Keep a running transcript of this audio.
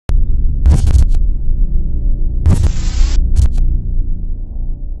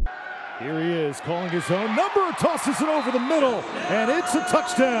is calling his own number, tosses it over the middle, and it's a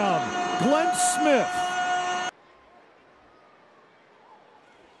touchdown. Glenn Smith.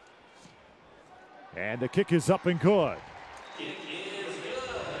 And the kick is up and good.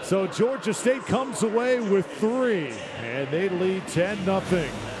 So Georgia State comes away with 3, and they lead 10-0. 7-yard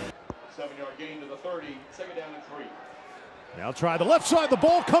gain to the 30, second down and 3. Now try the left side, the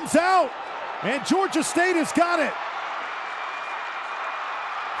ball comes out, and Georgia State has got it.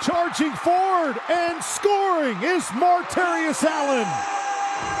 Charging forward and scoring is Martarius Allen.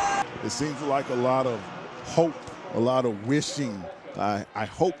 It seems like a lot of hope, a lot of wishing. I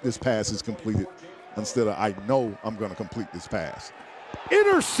hope this pass is completed instead of I know I'm going to complete this pass.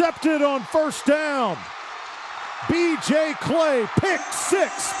 Intercepted on first down. B.J. Clay, pick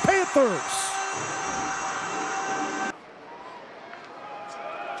 6, Panthers.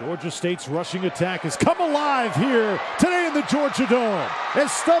 Georgia State's rushing attack has come alive here today in the Georgia Dome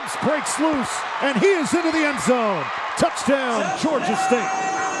as Stubbs breaks loose, and he is into the end zone. Touchdown, Georgia State.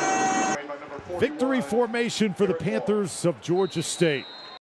 Victory formation for the Panthers of Georgia State.